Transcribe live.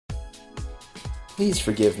Please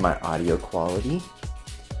forgive my audio quality.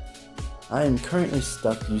 I am currently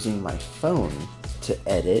stuck using my phone to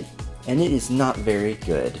edit, and it is not very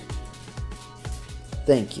good.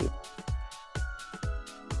 Thank you.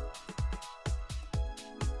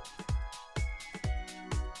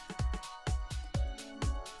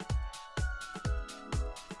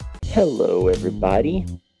 Hello everybody.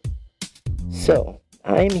 So,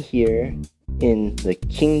 I'm here in the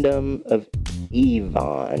kingdom of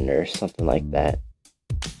Avon or something like that.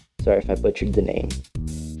 Sorry if I butchered the name.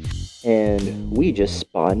 And we just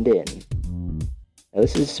spawned in. Now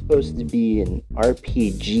this is supposed to be an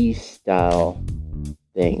RPG style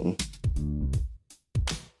thing.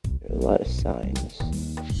 There are a lot of signs.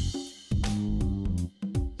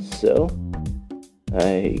 So,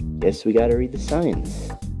 I guess we gotta read the signs.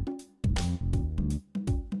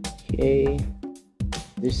 Okay,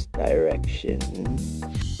 this direction.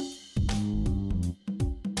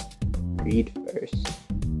 Read first.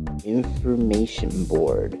 Information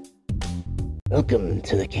board. Welcome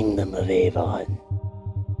to the kingdom of Avon.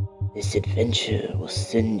 This adventure will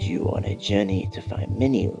send you on a journey to find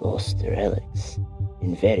many lost relics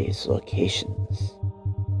in various locations.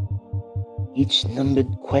 Each numbered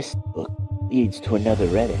quest book leads to another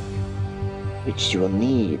relic, which you will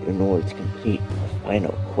need in order to complete the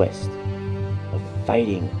final quest of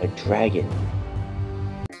fighting a dragon.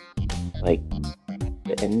 Like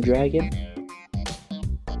the end dragon?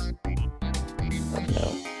 Oh no.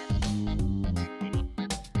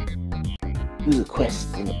 Do the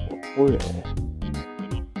quest in order.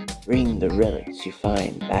 Bring the relics you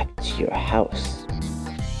find back to your house.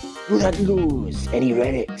 Do not lose any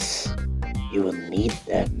relics. You will need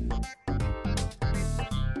them.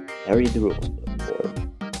 Now read the rules board.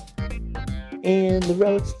 And the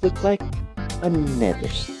relics look like a nether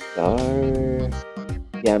star.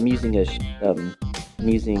 Yeah, I'm using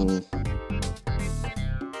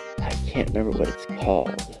I can't remember what it's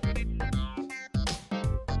called.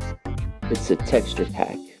 It's a texture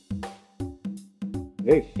pack.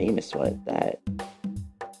 Very famous one at that.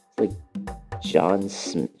 It's like John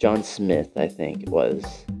Smith, I think it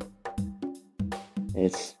was. And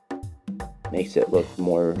it's makes it look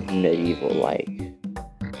more medieval-like.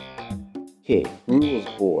 Okay, rules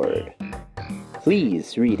board.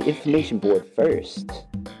 Please read information board first.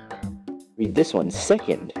 Read this one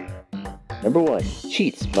second. Number 1,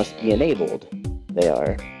 cheats must be enabled. They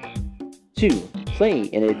are. 2, play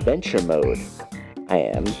in adventure mode. I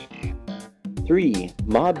am. 3,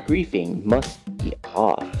 mob griefing must be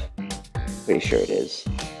off. Pretty sure it is.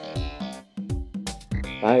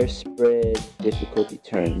 Fire spread, difficulty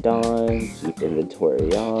turned on, keep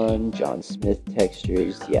inventory on, John Smith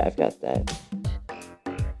textures, yeah, I've got that.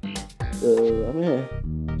 So, I'm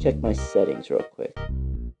gonna check my settings real quick.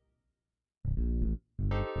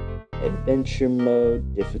 Adventure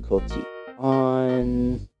mode, difficulty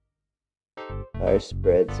on, fire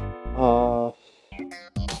spreads off.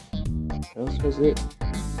 What else was it?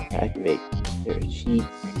 Activate their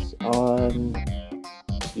cheats on.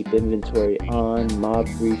 Keep inventory on, mob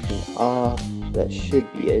briefing off. That should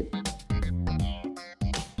be it.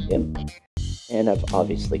 Yep. And I've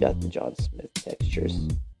obviously got the John Smith textures.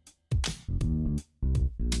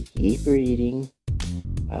 Keep reading.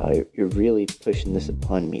 Wow, you're really pushing this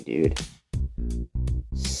upon me, dude.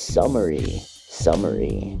 Summary.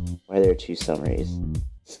 Why are there 2 summaries?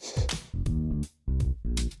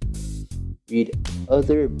 Read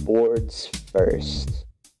other boards first.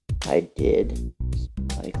 I did.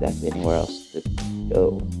 Not exactly anywhere else to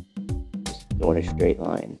go. Just go in a straight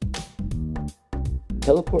line.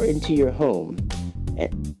 Teleport into your home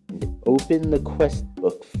and open the quest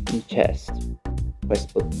book chest.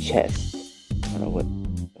 Quest book chest. I don't know what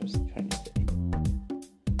I was trying to say.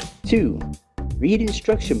 2, read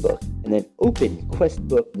instruction book and then open quest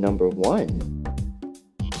book number 1.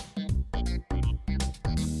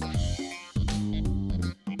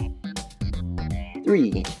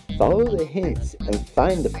 3, follow the hints and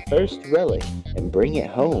find the first relic and bring it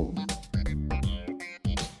home.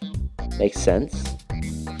 Makes sense?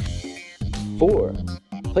 4,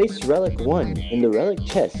 place relic 1 in the relic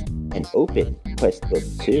chest and open quest book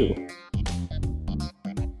 2.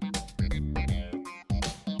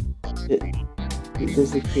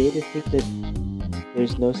 Does the creator think that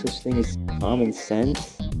there's no such thing as common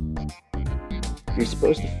sense? You're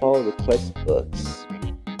supposed to follow the quest books.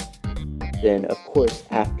 Then, of course,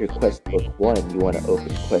 after quest book 1, you want to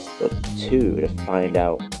open quest book 2 to find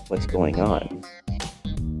out what's going on.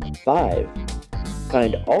 5,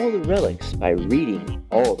 find all the relics by reading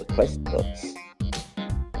all the quest books.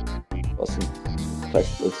 Well, since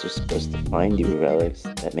quest books are supposed to find you relics,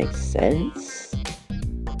 that makes sense.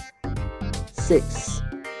 6.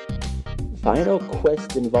 Final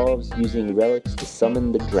quest involves using relics to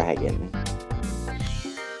summon the dragon.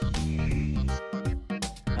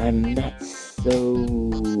 I'm not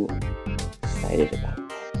so excited about that.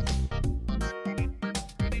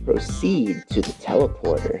 Proceed to the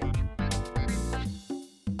teleporter.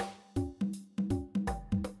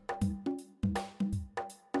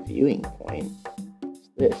 Viewing point. What's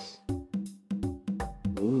this?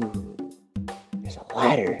 Ooh. There's a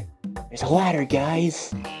ladder. There's a ladder,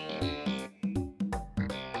 guys. I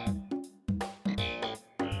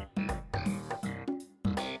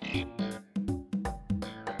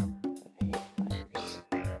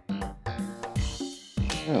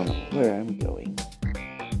don't know where I'm going.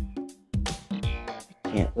 I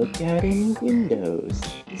can't look out any windows.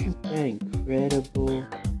 Isn't that incredible?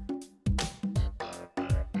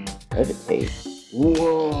 Levitate.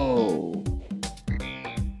 Whoa!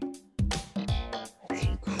 That's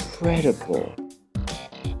incredible.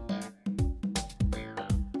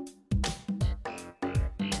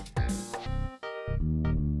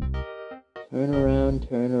 Turn around,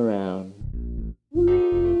 turn around.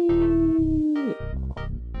 Whee!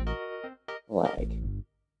 Lag.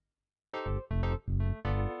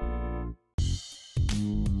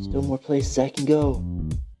 Still more places I can go.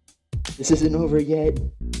 This isn't over yet.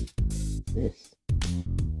 What's this?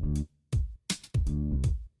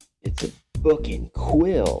 It's a book and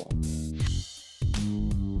quill.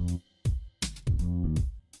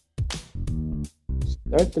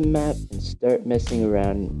 Start the map and start messing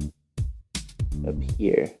around up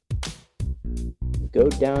here. Go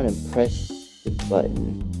down and press the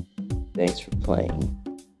button. Thanks for playing.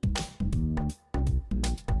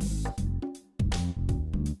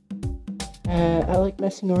 I like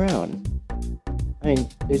messing around. I mean,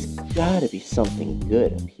 there's gotta be something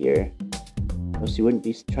good up here. Else you wouldn't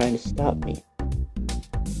be trying to stop me.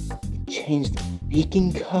 Change the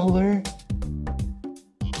beacon color?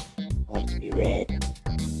 I want it to be red.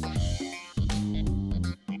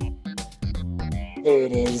 There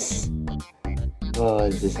it is. Oh,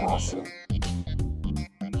 this is awesome. You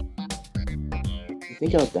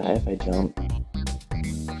think I'll die if I jump?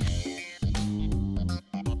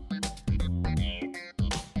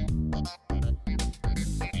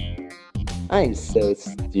 I'm so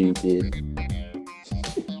stupid.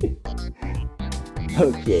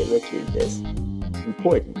 Okay, let's read this.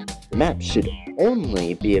 Important. The map should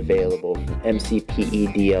only be available from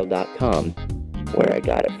MCPEDL.com, where I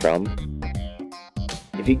got it from.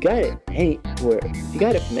 If you got it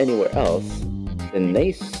from anywhere else, then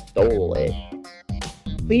they stole it.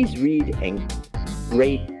 Please rate and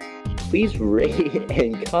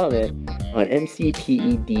comment on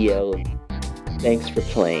MCPEDL. Thanks for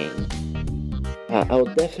playing. I'll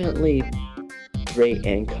definitely rate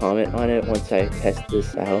and comment on it once I test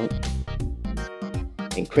this out.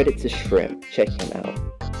 And credit to Shrimp. Check him out.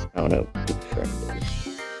 I don't know who Shrimp is.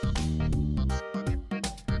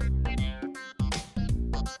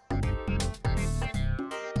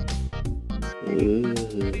 Ooh.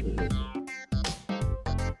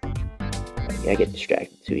 I get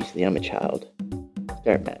distracted too easily. I'm a child.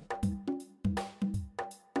 Start map.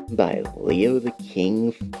 By Leo the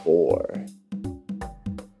King 4.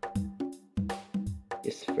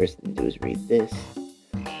 Guess the first thing to do is read this.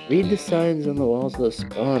 Read the signs on the walls of the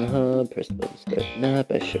spawn hub. Press the button to start the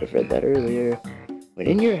map. I should have read that earlier. When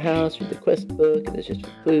in your house, read the quest book, and it's just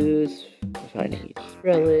for clues. Finding each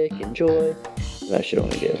relic. Enjoy. I should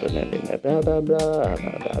only be able to remember my blah blah blah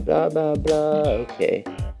blah blah blah blah. Okay.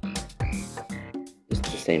 Just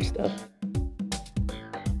the same stuff.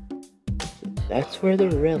 So that's where the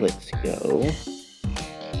relics go.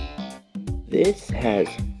 This has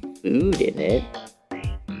food in it.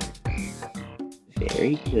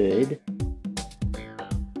 Very good.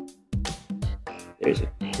 There's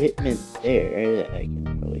equipment there that I can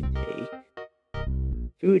probably take.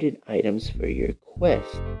 Food and items for your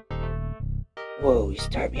quest. Whoa, you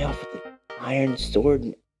start me off with the iron sword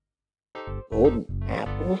and golden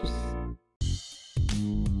apples?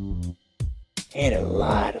 And a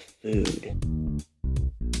lot of food.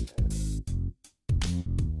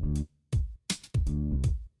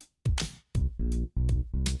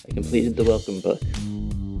 I completed the welcome book.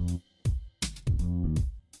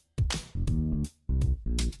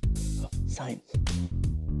 Oh, signs.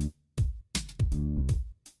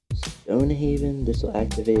 Stonehaven, this will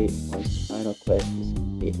activate once the final quest is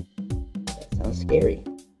completed. That sounds scary.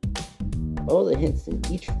 Follow the hints in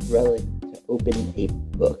each relic to open a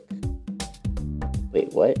book.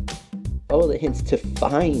 Wait, what? Follow the hints to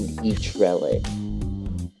find each relic.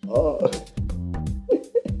 Oh.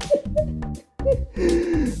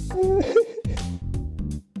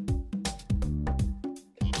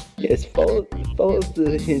 Yes, follow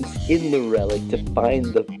the hints in the relic to find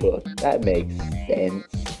the book. That makes sense.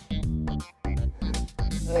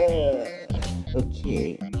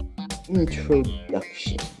 Okay.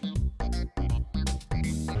 Introduction.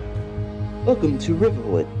 Welcome to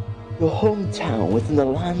Riverwood, your hometown within the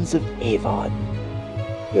lands of Avon.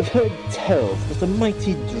 You have heard tales that a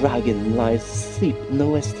mighty dragon lies asleep in the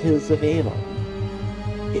west hills of Avon.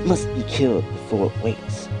 It must be killed before it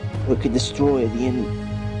wakes, or it could destroy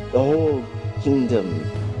the whole kingdom.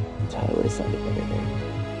 Entirely would have sounded better there.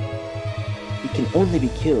 It can only be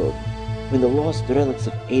killed when the lost relics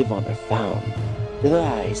of Avon are found. They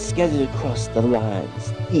lie scattered across the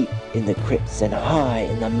lands, deep in the crypts and high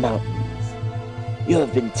in the mountains. You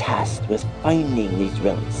have been tasked with finding these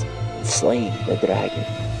relics and slaying the dragon.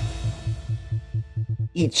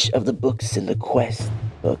 Each of the books in the quest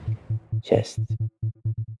book chest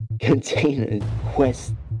contain a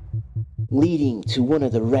quest leading to one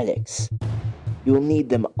of the relics. You will need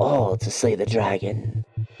them all to slay the dragon.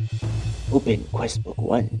 Open quest book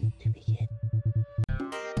 1 to begin.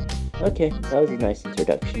 Okay, that was a nice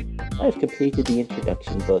introduction. I've completed the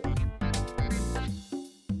introduction book.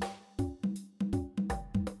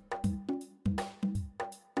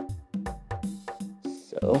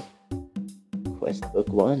 So, quest book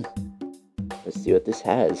 1. Let's see what this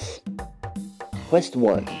has. Quest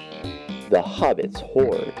 1. The Hobbit's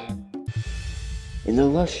Hoard. In the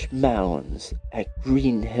lush mounds at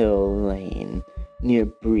Greenhill Lane, near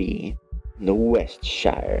Bree, in the West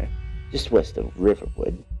Shire, just west of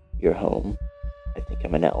Riverwood, your home. I think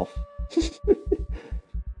I'm an elf.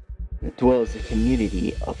 Dwells a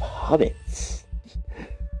community of hobbits.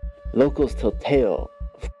 Locals tell tale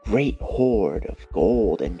of great hoard of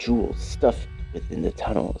gold and jewels stuffed within the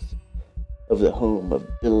tunnels of the home of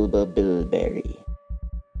Bilbo Bilberry.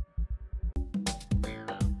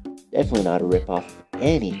 Definitely not a ripoff of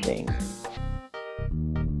anything.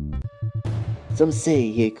 Some say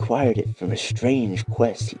he acquired it from a strange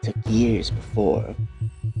quest he took years before,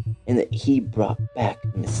 and that he brought back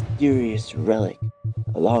a mysterious relic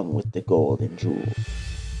along with the gold and jewels.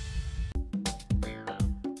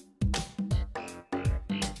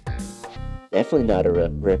 Definitely not a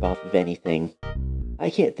ripoff of anything. I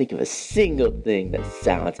can't think of a single thing that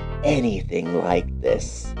sounds anything like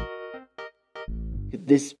this. Could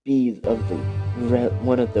this be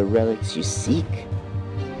one of the relics you seek?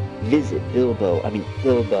 Visit Bilbo in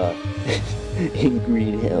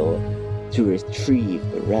Greenhill to retrieve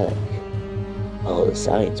the relic. Follow the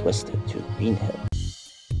signs west to Greenhill.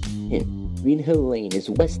 Greenhill Lane is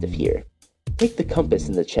west of here. Take the compass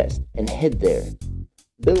in the chest and head there.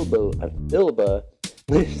 Bilbo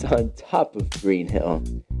lives on top of Greenhill,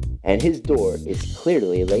 and his door is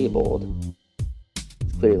clearly labeled.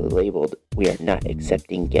 It's clearly labeled, "We are not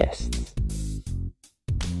accepting guests."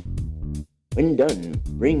 When done,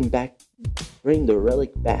 bring the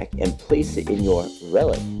relic back and place it in your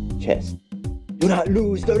relic chest. Do not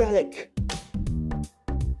lose the relic!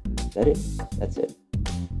 Is that it? That's it.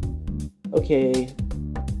 Okay.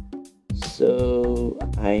 So,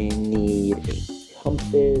 I need a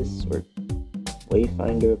compass or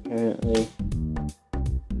wayfinder apparently.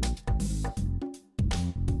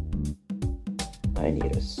 I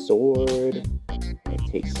need a sword. And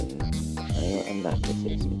take some. I'm not gonna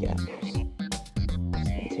take some gappers. I'm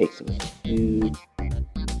gonna take some food.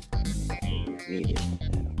 Read it.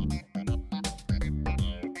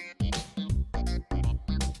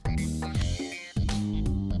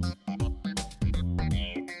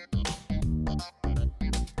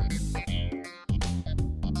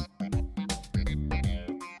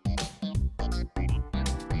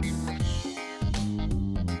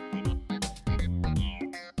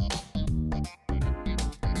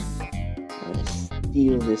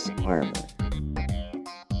 Steal this armor.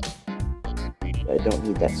 But I don't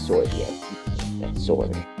need that sword yet. Keep that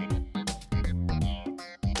sword.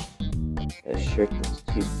 A shirt that's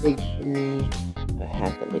too big for me. A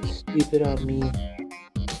hat that looks stupid on me. I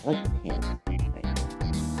like the pants.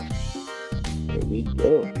 There we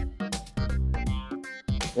go.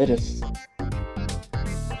 Let us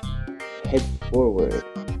head forward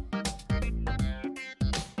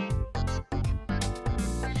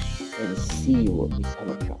and see what we come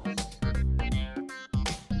across.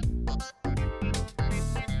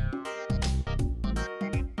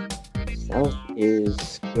 South is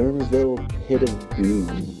Skirmville Pit of Doom.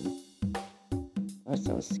 That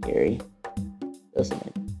sounds scary, doesn't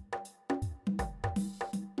it?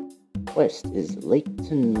 West is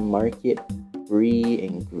Laketon Market, Bree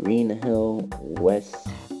and Greenhill,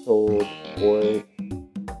 Westfold, Port,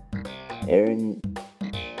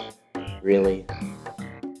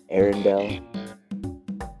 Arendelle.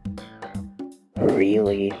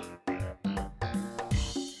 Really?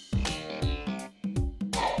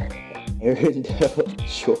 Arundel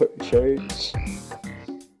Church,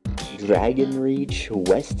 Dragon Reach,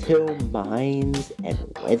 West Hill Mines, and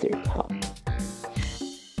Weathertop.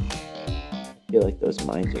 I feel like those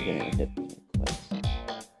mines are gonna end up being a quest.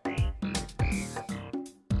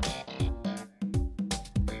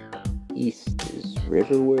 East is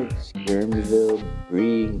Riverworks, Gurmville,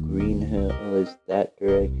 Bree, and Greenhill is that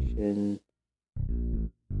direction.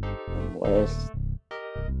 From west.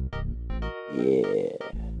 Yeah.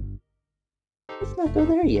 Let's not go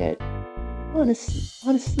there yet. Honestly.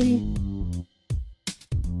 I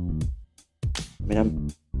mean, I'm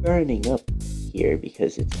burning up here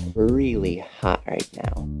because it's really hot right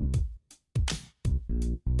now.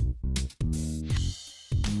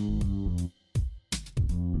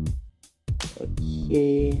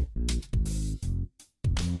 Okay.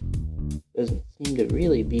 Doesn't seem to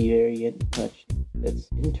really be very much that's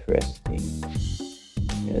interesting.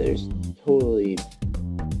 You know, there's totally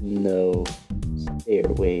no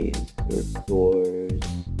stairways or doors.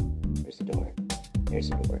 There's a door. There's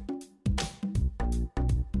a door.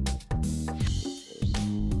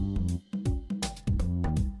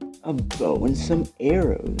 A bow and some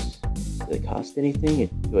arrows. Do they cost anything, or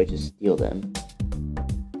do I just steal them?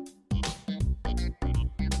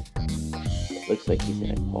 It looks like he's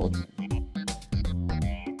in a cauldron.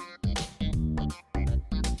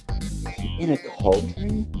 Is he in a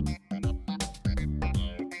cauldron?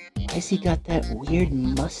 Why has he got that weird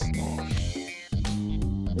mustache?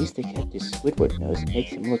 At least they kept his Squidward nose. It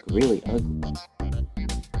makes him look really ugly.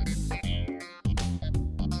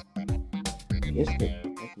 I guess that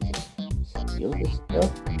I can just steal this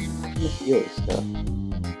stuff? I'm gonna steal this stuff.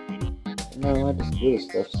 I'm not allowed to steal this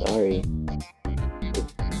stuff, sorry.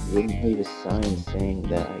 They didn't leave a sign saying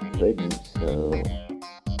that I couldn't, so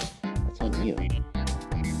that's on you.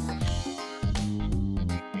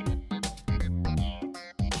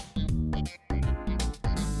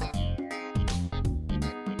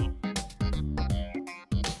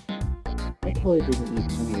 I totally didn't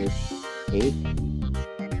need some of your cave.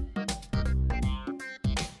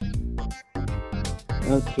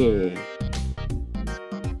 Okay.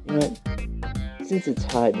 You know what? Since it's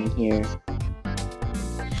hot in here,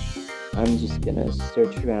 I'm just gonna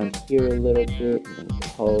search around here a little bit and then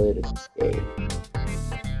call it a day.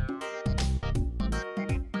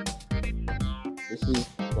 This is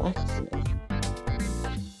blacksmith.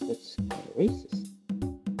 That's kind of racist.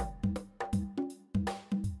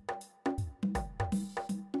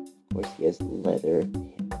 Of course, he has leather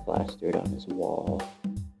plastered on his wall.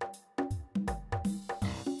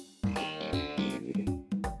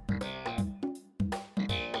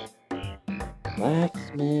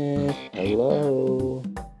 Blacksmith, hello.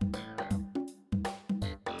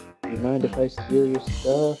 Do you mind if I steal your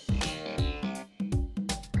stuff?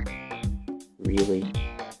 Really?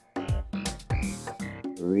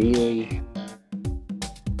 Really?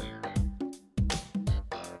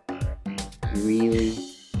 Really?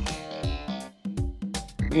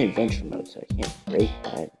 I'm in adventure mode, so I can't break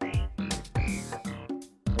that.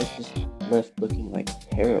 That's just left looking like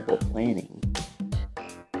terrible planning.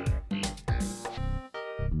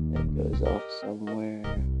 That goes off somewhere.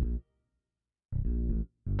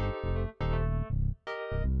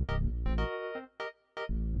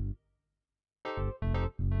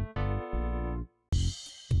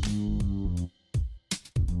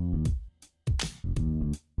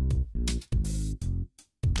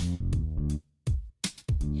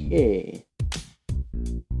 Okay.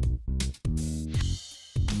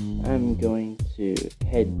 I'm going to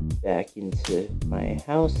head back into my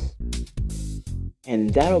house.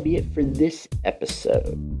 And that'll be it for this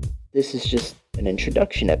episode. This is just an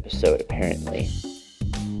introduction episode, apparently.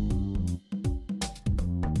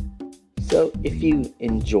 So, if you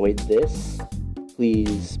enjoyed this,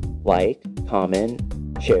 please like, comment,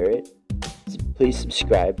 share it. Please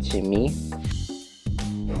subscribe to me.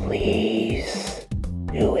 Please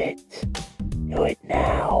do it. Do it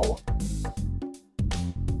now.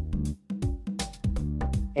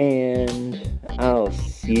 And I'll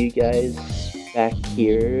see you guys back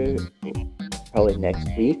here probably next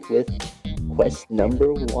week with quest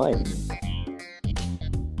number 1.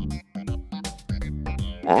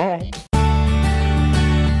 Bye.